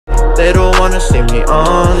They don't wanna see me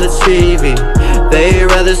on the TV. They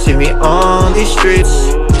rather see me on these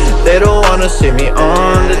streets. They don't wanna see me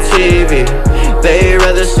on the TV. They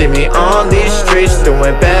rather see me on these streets,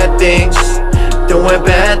 doing bad things, doing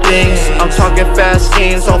bad things. I'm talking fast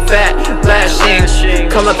schemes on fat flashing.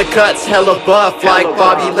 Come out the cuts, hella buff like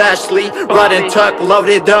Bobby Lashley. Rod and tuck,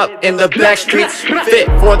 loaded up in the back streets. Fit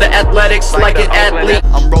for the athletics like an athlete.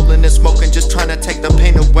 I'm rolling and smoking, just trying to take the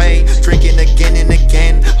pain away. Drinking again and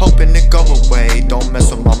again, hoping to go away. Don't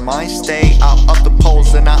mess with my mind, stay out of the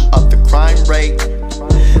polls and out of the crime rate.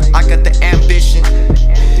 I got the ambition,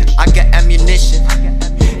 I got ammunition.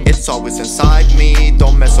 It's always inside me,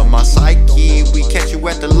 don't mess with my psyche. We catch you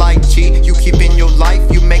at the light, G. You keeping your life,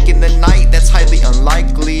 you making the night. That's highly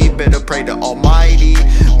unlikely, better pray to Almighty.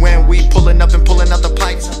 When we pulling up and pulling out the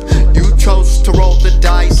pipes, you chose to roll the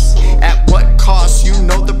dice. At what cost, you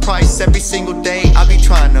know the price. Every single day, I be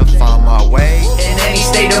trying to find my way. In any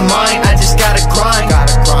state of mind, I just gotta grind.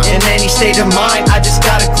 In any state of mind, I just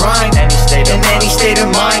gotta grind. In any state of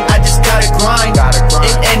mind, I just gotta grind.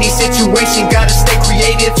 In any situation, gotta stay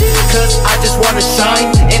creative, cause I just wanna shine.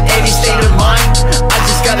 In any state of mind, I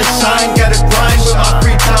just gotta shine. Gotta grind with my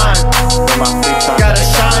free time. Gotta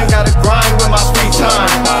shine, gotta grind with my free time.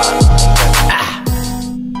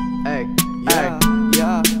 Hey,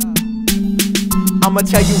 yeah. I'ma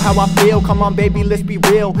tell you how I feel, come on baby, let's be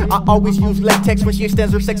real. I always use latex when she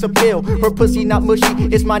extends her sex appeal. Her pussy not mushy,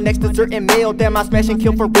 it's my next dessert and meal. Damn, I smash and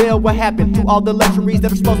kill for real. What happened to all the luxuries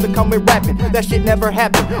that are supposed to come with rapping? That shit never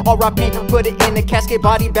happened. R.I.P. put it in a casket,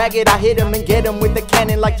 body bag it. I hit him and get him with the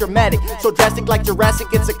cannon like dramatic. So drastic like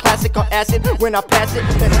Jurassic, it's a classic on acid. When I pass it,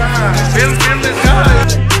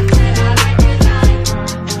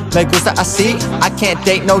 Me gusta así, I can't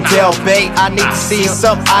date no jailbait. I need to see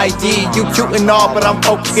some ID. You cute and all, but I'm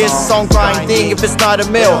focused on grinding. If it's not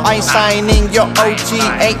a mill, I ain't signing. Your OG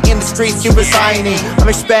ain't in the streets, you resigning. I'm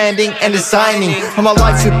expanding and designing how my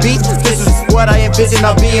life should be. This is what I envision.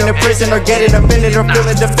 I'll be in a prison or getting offended or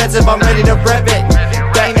feeling defensive. I'm ready to rev it.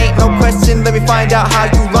 That ain't no question, let me find out how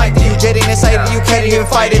you like it. You getting excited, you can't even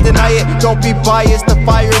fight it, deny it. Don't be biased, the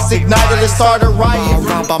fire is ignited, let's start a riot.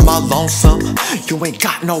 Around by my lonesome, you ain't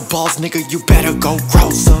got no balls, nigga, you better go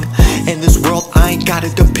grow some. In this world, I ain't gotta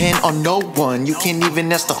depend on no one. You can't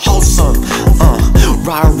even ask the wholesome.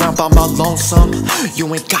 Ride around by my lonesome,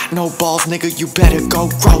 you ain't got no balls, nigga, you better go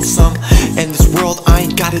grow some. In this world, I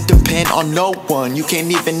ain't gotta depend on no one. You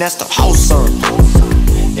can't even ask the wholesome.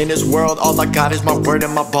 In this world, all I got is my word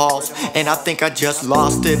and my balls, and I think I just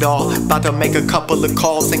lost it all. About to make a couple of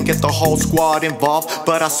calls and get the whole squad involved,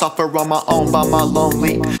 but I suffer on my own by my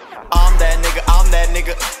lonely. I'm that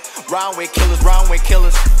nigga, round with killers, round with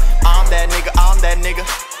killers. I'm that nigga,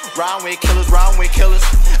 round with killers, round with killers.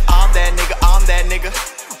 I'm that nigga,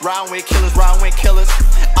 round with killers, round with killers.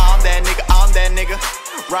 I'm that nigga,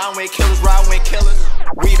 round with killers, round with killers.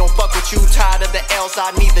 We don't fuck with you, tired of the L's,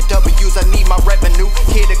 I need the W's, I need my revenue.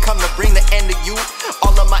 Here to come to bring the end to you.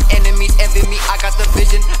 All of my enemies envy me, I got the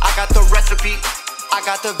vision, I got the recipe. I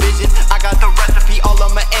got the vision, I got the recipe. All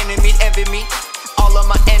of my enemies envy me. All of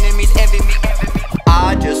my enemies envy me.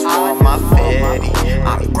 I just want my fetty,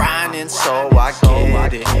 I'm grinding so I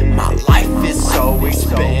get it. My life is so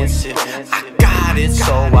expensive, I got it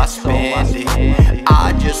so I spend it.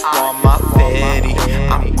 I just want my fetty,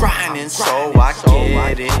 I'm grinding so I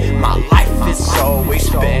get it. My life is so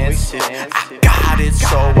expensive, I got it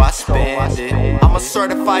so I spend it. I'm a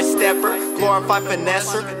certified stepper, glorified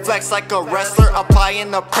finesser, flex like a wrestler,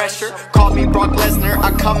 applying the pressure. Call me Brock Lesnar,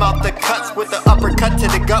 I come out the cuts with the uppercut to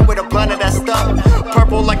the gut with a blunt of that stuff.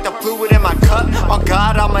 Purple like the fluid in my cup. Oh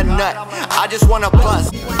God, I'm a nut, I just wanna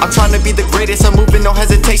bust. I'm trying to be the greatest, I'm moving, no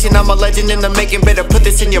hesitation. I'm a legend in the making, better put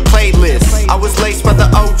this in your playlist. I was laced by the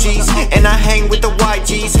OGs, and I hang with the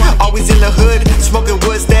YGs. Always in the hood, smoking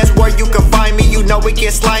woods, that's where you can find me. You know it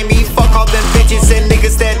gets slimy, fuck all them bitches and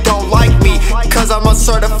niggas that don't like me. Cause I'm a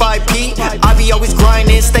certified P, I be always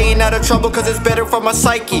grinding, staying out of trouble cause it's better for my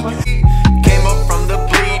psyche. Came up from the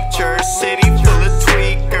bleachers, city full of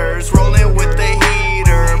tweakers, rolling with the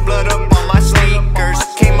heater, blood up on my sneakers.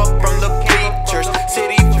 Came up from the bleachers,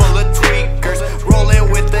 city full of tweakers, rolling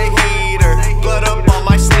with the heater, blood up on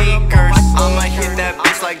my sneakers. I'ma hit that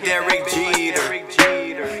bitch like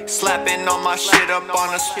Directrd, slapping on my shit up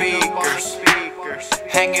on the speakers.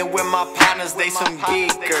 Hanging with my partners, they some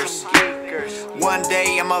geekers. One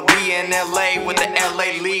day I'ma be in LA with the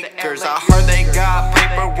LA leakers. I heard they got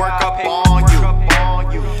paperwork up on you.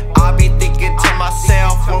 I be thinking to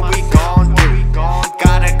myself, what we gon' do?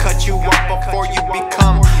 Gotta cut you off before you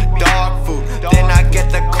become dog food. Then I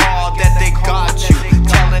get the call that they got you,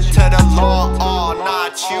 telling to the law, oh,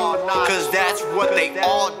 not you, cause that's what they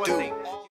all do.